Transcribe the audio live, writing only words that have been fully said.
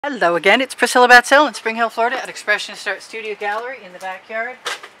Hello again, it's Priscilla Batzell in Spring Hill, Florida at Expressionist Art Studio Gallery in the backyard,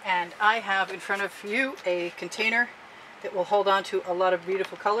 and I have in front of you a container that will hold on to a lot of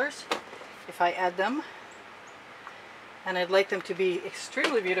beautiful colors if I add them, and I'd like them to be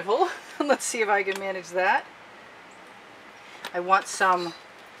extremely beautiful. Let's see if I can manage that. I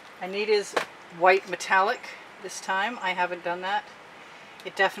need is white metallic this time. I haven't done that.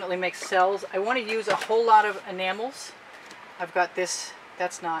 It definitely makes cells. I want to use a whole lot of enamels. I've got this.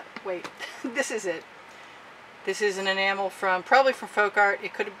 That's not, wait, this is it. This is an enamel probably from folk art.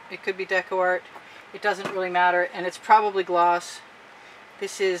 It could be deco art. It doesn't really matter, and it's probably gloss.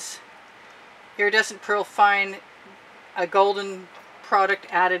 This is iridescent pearl fine, a golden product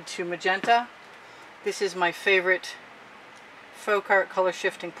added to magenta. This is my favorite folk art color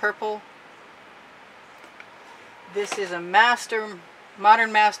shifting purple. This is a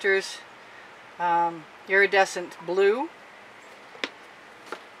Modern Masters iridescent blue.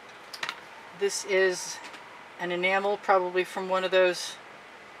 This is an enamel, probably from one of those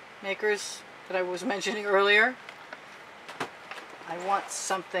makers that I was mentioning earlier. I want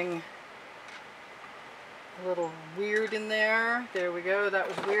something a little weird in there. There we go, that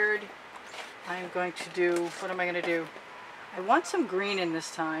was weird. I'm going to do, what am I going to do? I want some green in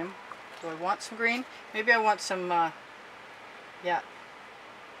this time. Do I want some green? Maybe I want some, yeah.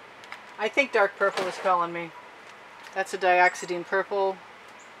 I think dark purple is calling me. That's a dioxidine purple.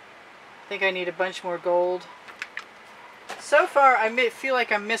 I think I need a bunch more gold. So far, I feel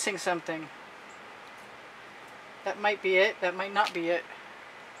like I'm missing something. That might be it. That might not be it.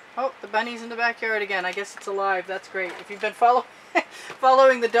 Oh, the bunny's in the backyard again. I guess it's alive. That's great. If you've been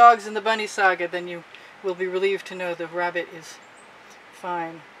following the dogs and the bunny saga, then you will be relieved to know the rabbit is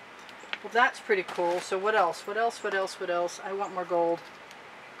fine. Well, that's pretty cool. So what else? What else? What else? What else? I want more gold.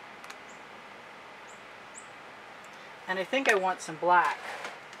 And I think I want some black.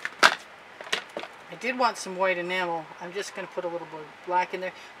 I did want some white enamel. I'm just going to put a little bit of black in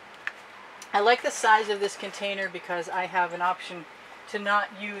there. I like the size of this container because I have an option to not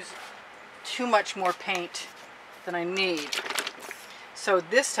use too much more paint than I need. So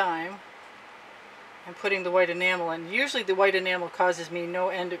this time I'm putting the white enamel in. Usually the white enamel causes me no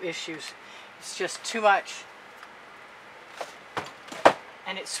end of issues. It's just too much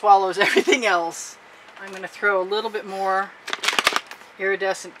and it swallows everything else. I'm going to throw a little bit more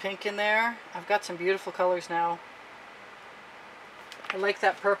iridescent pink in there. I've got some beautiful colors now. I like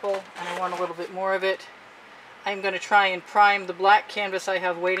that purple and I want a little bit more of it. I'm going to try and prime the black canvas I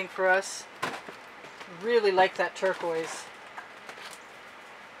have waiting for us. Really like that turquoise.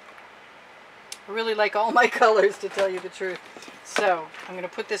 I really like all my colors, to tell you the truth. So I'm going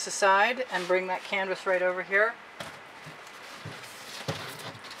to put this aside and bring that canvas right over here.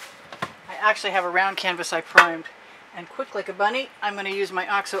 I actually have a round canvas I primed. And quick like a bunny, I'm going to use my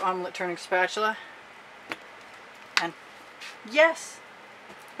OXO omelet turning spatula. And yes,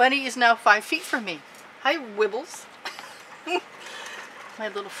 Bunny is now 5 feet from me. Hi, Wibbles. My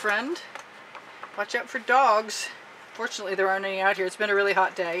little friend. Watch out for dogs. Fortunately, there aren't any out here. It's been a really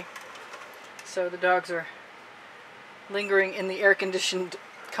hot day. So the dogs are lingering in the air-conditioned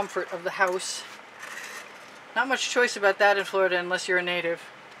comfort of the house. Not much choice about that in Florida unless you're a native.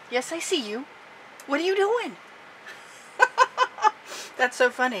 Yes, I see you. What are you doing? That's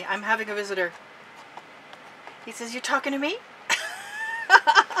so funny. I'm having a visitor. He says, "You're talking to me?"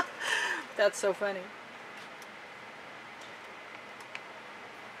 That's so funny.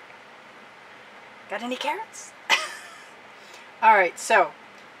 Got any carrots? Alright, so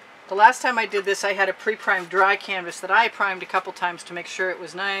the last time I did this, I had a pre-primed dry canvas that I primed a couple times to make sure it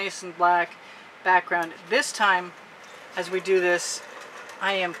was nice and black background. This time, as we do this,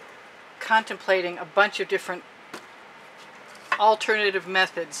 I am contemplating a bunch of different alternative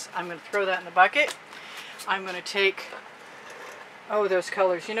methods. I'm going to throw that in the bucket. I'm going to take, oh, those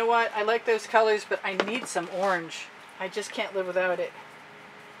colors. You know what? I like those colors, but I need some orange. I just can't live without it.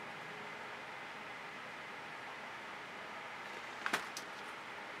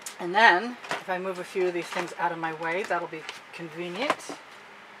 And then, if I move a few of these things out of my way, that'll be convenient.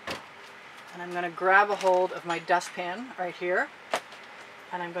 And I'm going to grab a hold of my dustpan right here.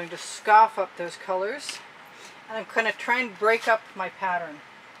 And I'm going to scoff up those colors. And I'm going to try and break up my pattern.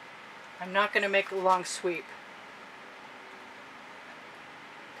 I'm not going to make a long sweep.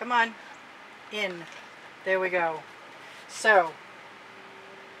 Come on. In. There we go. So,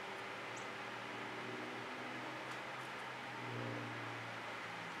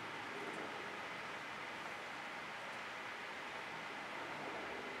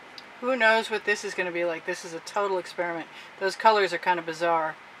 who knows what this is going to be like. This is a total experiment. Those colors are kind of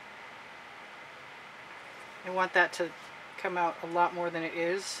bizarre. I want that to come out a lot more than it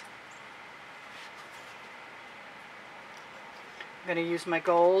is. I'm going to use my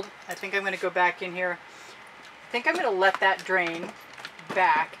gold. I think I'm going to go back in here. I think I'm going to let that drain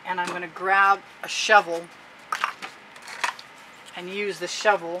back, and I'm going to grab a shovel and use the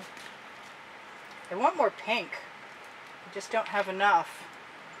shovel. I want more pink. I just don't have enough.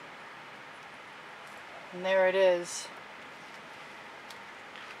 And there it is.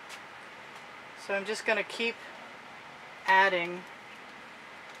 So I'm just going to keep adding.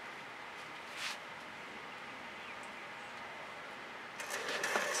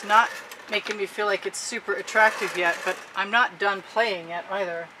 It's not making me feel like it's super attractive yet, but I'm not done playing yet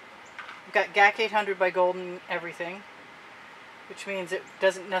either. I've got GAC 800 by Gold and everything, which means it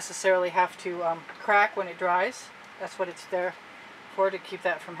doesn't necessarily have to crack when it dries. That's what it's there for, to keep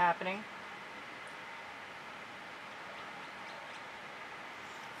that from happening.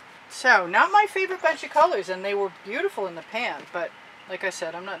 So, not my favorite bunch of colors, and they were beautiful in the pan, but like I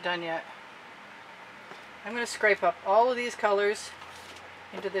said, I'm not done yet. I'm going to scrape up all of these colors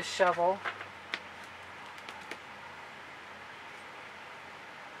into this shovel.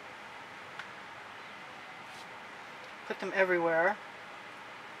 Put them everywhere.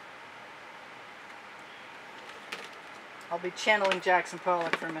 I'll be channeling Jackson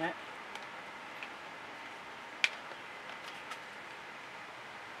Pollock for a minute.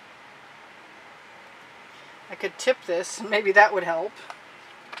 I could tip this, and maybe that would help.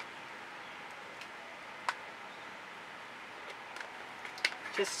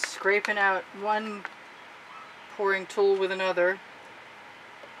 Just scraping out one pouring tool with another.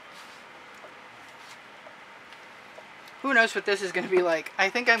 Who knows what this is going to be like. I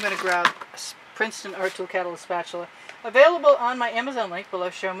think I'm going to grab a Princeton Art Tool Catalyst spatula. Available on my Amazon link below,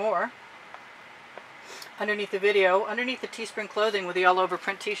 show more. Underneath the video, underneath the Teespring clothing with the all-over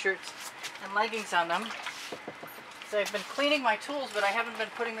print t-shirts and leggings on them. So I've been cleaning my tools, but I haven't been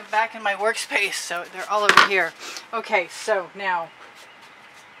putting them back in my workspace, so they're all over here. Okay, so now,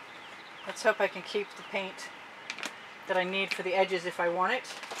 let's hope I can keep the paint that I need for the edges if I want it.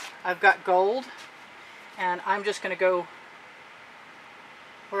 I've got gold, and I'm just going to go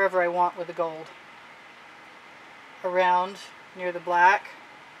wherever I want with the gold. Around near the black.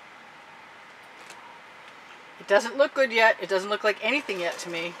 It doesn't look good yet. It doesn't look like anything yet to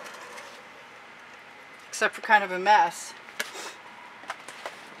me, except for kind of a mess.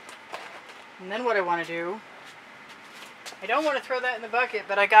 And then what I want to do, I don't want to throw that in the bucket,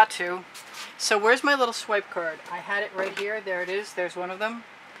 but I got to. So where's my little swipe card? I had it right here. There it is. There's one of them.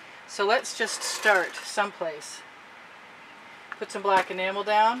 So let's just start someplace. Put some black enamel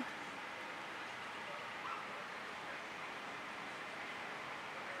down.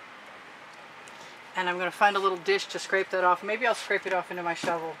 And I'm going to find a little dish to scrape that off. Maybe I'll scrape it off into my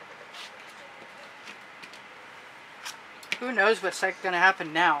shovel. Who knows what's going to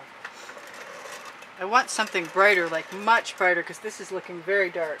happen now. I want something brighter, like much brighter, because this is looking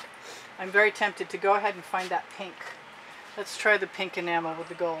very dark. I'm very tempted to go ahead and find that pink. Let's try the pink enamel with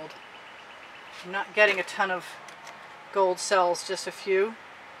the gold. I'm not getting a ton of gold cells, just a few.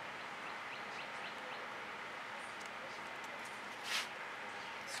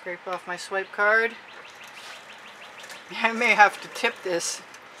 Scrape off my swipe card. I may have to tip this.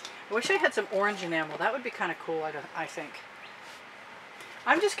 I wish I had some orange enamel. That would be kind of cool, I think.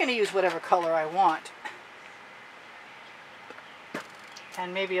 I'm just going to use whatever color I want.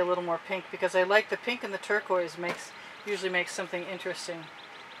 And maybe a little more pink, because I like the pink, and the turquoise usually makes something interesting.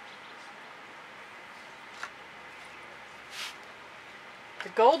 The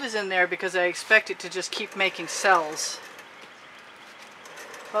gold is in there because I expect it to just keep making cells.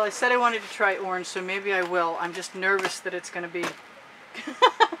 Well, I said I wanted to try orange, so maybe I will. I'm just nervous that it's going to be...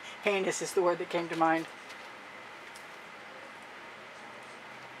 heinous is the word that came to mind.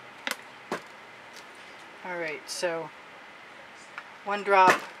 Alright, so one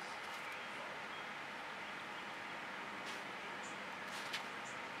drop.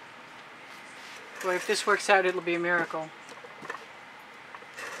 Boy, if this works out, it'll be a miracle.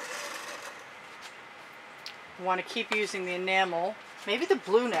 I want to keep using the enamel. Maybe the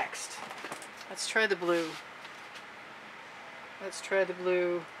blue next. Let's try the blue. Let's try the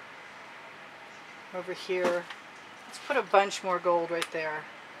blue over here. Let's put a bunch more gold right there.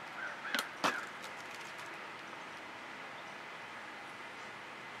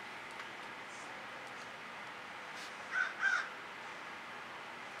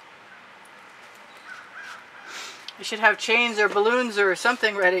 I should have chains or balloons or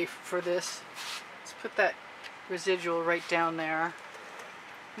something ready for this. Let's put that residual right down there.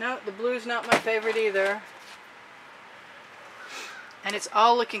 No, the blue's not my favorite either. And it's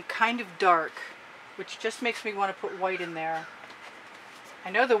all looking kind of dark. which just makes me want to put white in there.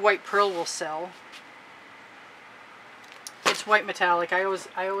 I know the white pearl will sell. It's white metallic. I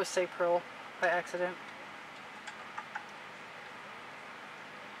always say pearl by accident.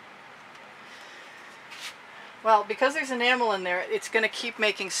 Well, because there's enamel in there, it's going to keep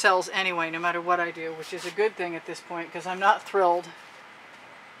making cells anyway, no matter what I do, which is a good thing at this point, because I'm not thrilled.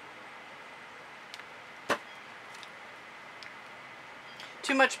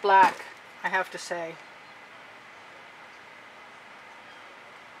 Too much black, I have to say.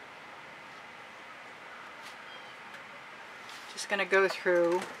 Just going to go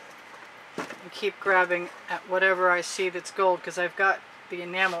through and keep grabbing at whatever I see that's gold, because I've got the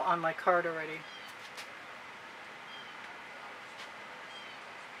enamel on my card already.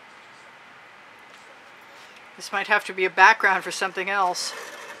 This might have to be a background for something else.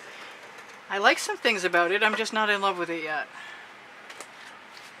 I like some things about it, I'm just not in love with it yet.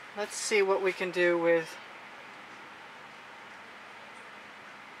 Let's see what we can do with...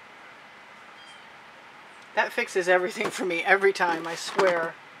 That fixes everything for me every time, I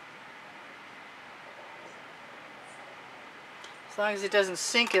swear. As long as it doesn't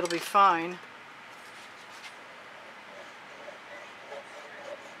sink, it'll be fine.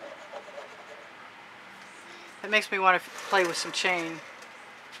 That makes me want to play with some chain.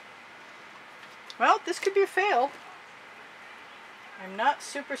 Well, this could be a fail. I'm not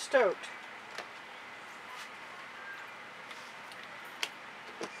super stoked.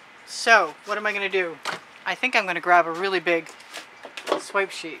 So, what am I going to do? I think I'm going to grab a really big swipe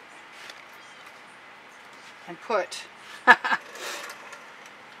sheet and put some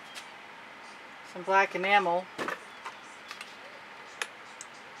black enamel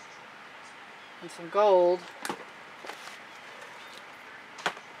and some gold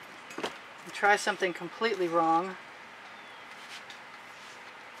and try something completely wrong.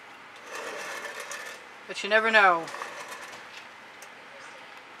 But you never know.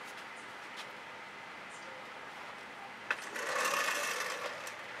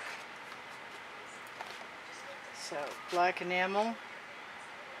 So, black enamel,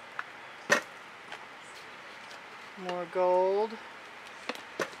 more gold.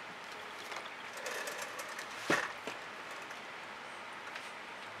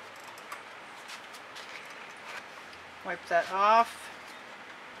 Wipe that off.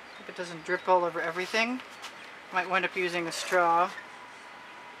 Hope it doesn't drip all over everything. Might wind up using a straw.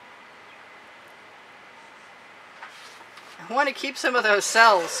 I want to keep some of those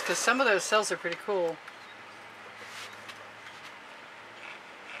cells, because some of those cells are pretty cool.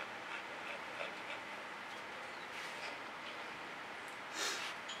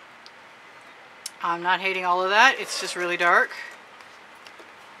 I'm not hating all of that, it's just really dark.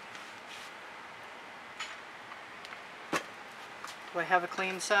 Do I have a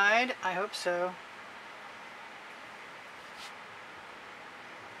clean side? I hope so.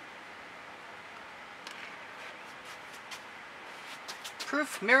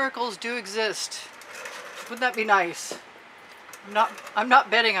 Proof miracles do exist. Wouldn't that be nice? I'm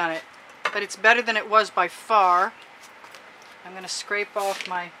not betting on it, but it's better than it was by far. I'm going to scrape off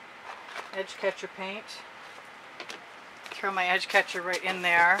my edge catcher paint. Throw my edge catcher right in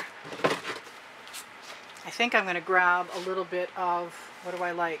there. I think I'm going to grab a little bit of, what do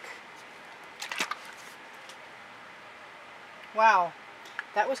I like? Wow,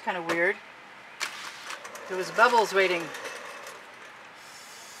 that was kind of weird. There was bubbles waiting.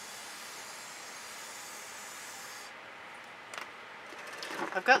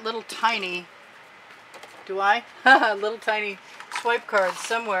 I've got little tiny, do I? Little tiny swipe cards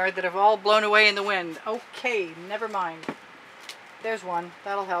somewhere that have all blown away in the wind. Okay, never mind. There's one,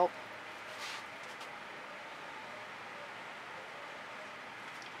 that'll help.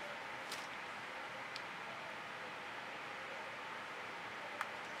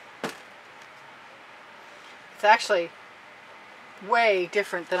 It's actually way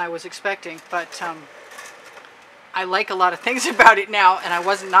different than I was expecting, but I like a lot of things about it now, and I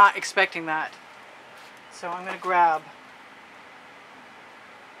was not expecting that. So I'm going to grab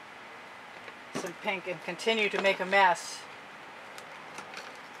some pink and continue to make a mess.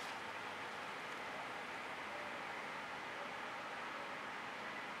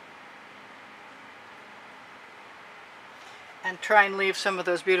 And try and leave some of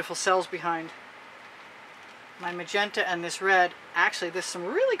those beautiful cells behind. My magenta and this red. Actually, there's some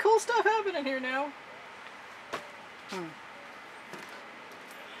really cool stuff happening here now.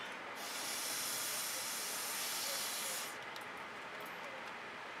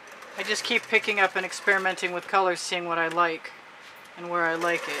 I just keep picking up and experimenting with colors, seeing what I like and where I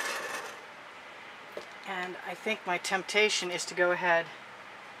like it. And I think my temptation is to go ahead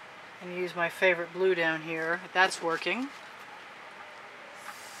and use my favorite blue down here. That's working.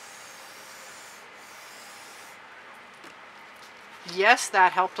 Yes,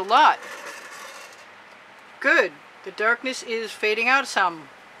 that helped a lot. Good. The darkness is fading out some.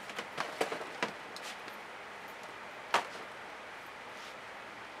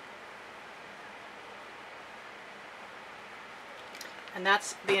 And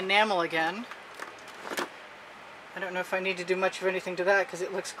that's the enamel again. I don't know if I need to do much of anything to that because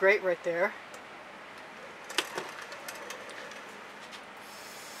it looks great right there.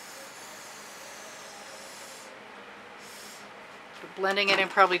 But blending it in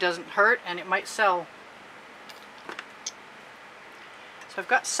probably doesn't hurt, and it might sell. So I've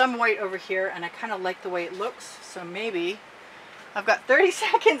got some white over here, and I kind of like the way it looks, so maybe I've got 30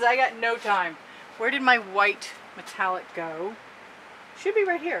 seconds. I got no time. Where did my white metallic go? Should be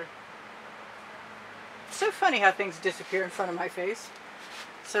right here. It's so funny how things disappear in front of my face.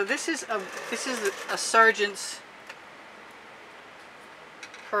 So this is a Sargent's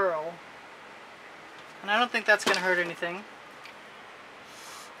pearl, and I don't think that's going to hurt anything.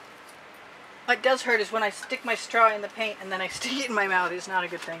 What does hurt is when I stick my straw in the paint and then I stick it in my mouth. It's not a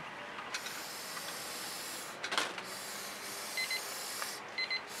good thing.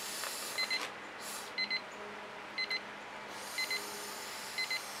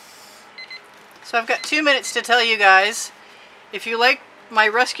 So I've got 2 minutes to tell you guys, if you like my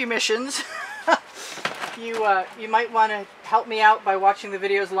rescue missions, you might want to help me out by watching the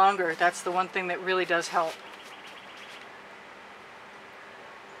videos longer. That's the one thing that really does help.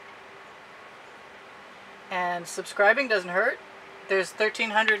 And subscribing doesn't hurt. There's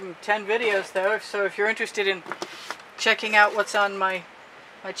 1,310 videos though, so if you're interested in checking out what's on my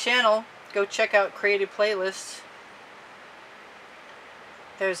channel, go check out creative playlists.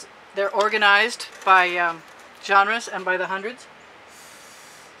 They're organized by genres and by the hundreds.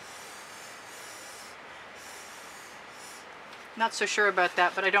 Not so sure about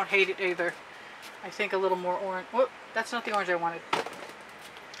that, but I don't hate it either. I think a little more orange. Whoop, that's not the orange I wanted.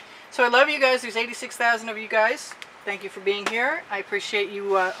 So I love you guys. There's 86,000 of you guys. Thank you for being here. I appreciate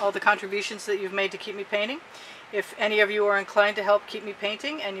you, all the contributions that you've made to keep me painting. If any of you are inclined to help keep me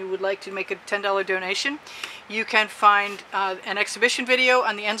painting and you would like to make a $10 donation, you can find an exhibition video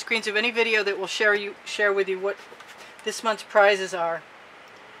on the end screens of any video that will share with you what this month's prizes are.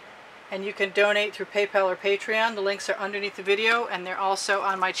 And you can donate through PayPal or Patreon. The links are underneath the video, and they're also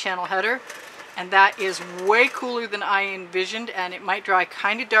on my channel header. And that is way cooler than I envisioned, and it might dry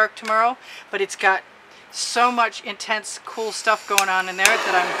kind of dark tomorrow, but it's got so much intense, cool stuff going on in there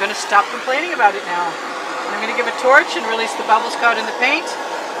that I'm going to stop complaining about it now. And I'm going to give a torch and release the bubbles caught in the paint.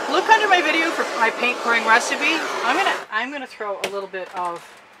 Look under my video for my paint pouring recipe. I'm gonna throw a little bit of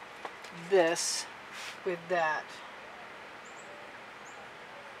this with that.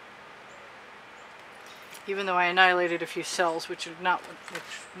 Even though I annihilated a few cells, which is not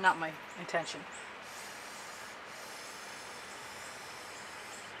my intention.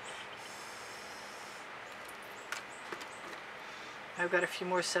 I've got a few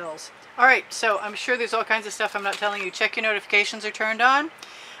more cells. Alright, so I'm sure there's all kinds of stuff I'm not telling you. Check your notifications are turned on.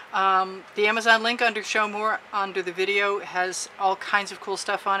 The Amazon link under Show More under the video has all kinds of cool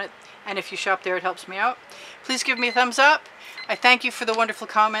stuff on it. And if you shop there, it helps me out. Please give me a thumbs up. I thank you for the wonderful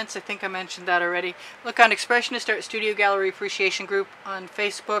comments. I think I mentioned that already. Look on Expressionist Art Studio Gallery Appreciation Group on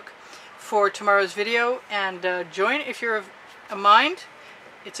Facebook for tomorrow's video. And join if you're of a mind.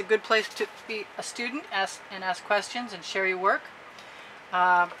 It's a good place to be a student and ask questions and share your work.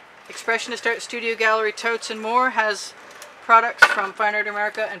 Expressionist Art Studio Gallery Totes and More has products from Fine Art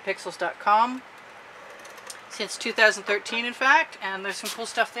America and Pixels.com since 2013, in fact, and there's some cool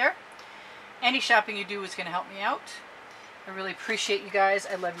stuff there. Any shopping you do is going to help me out. I really appreciate you guys.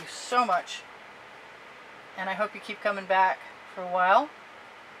 I love you so much, and I hope you keep coming back for a while.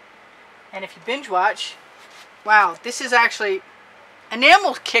 And if you binge watch, wow, this is actually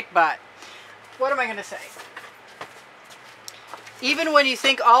enamel kick butt. What am I going to say? Even when you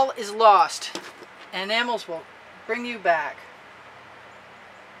think all is lost, enamels will bring you back.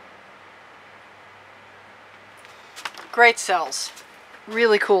 Great cells.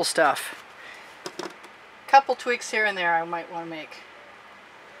 Really cool stuff. Couple tweaks here and there I might want to make.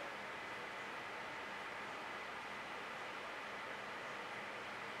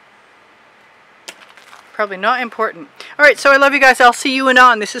 Probably not important. Alright, so I love you guys. I'll see you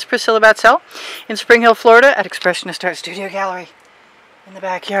anon. This is Priscilla Batzell in Spring Hill, Florida at Expressionist Art Studio Gallery in the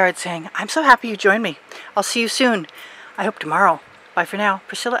backyard saying, I'm so happy you joined me. I'll see you soon. I hope tomorrow. Bye for now.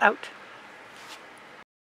 Priscilla out.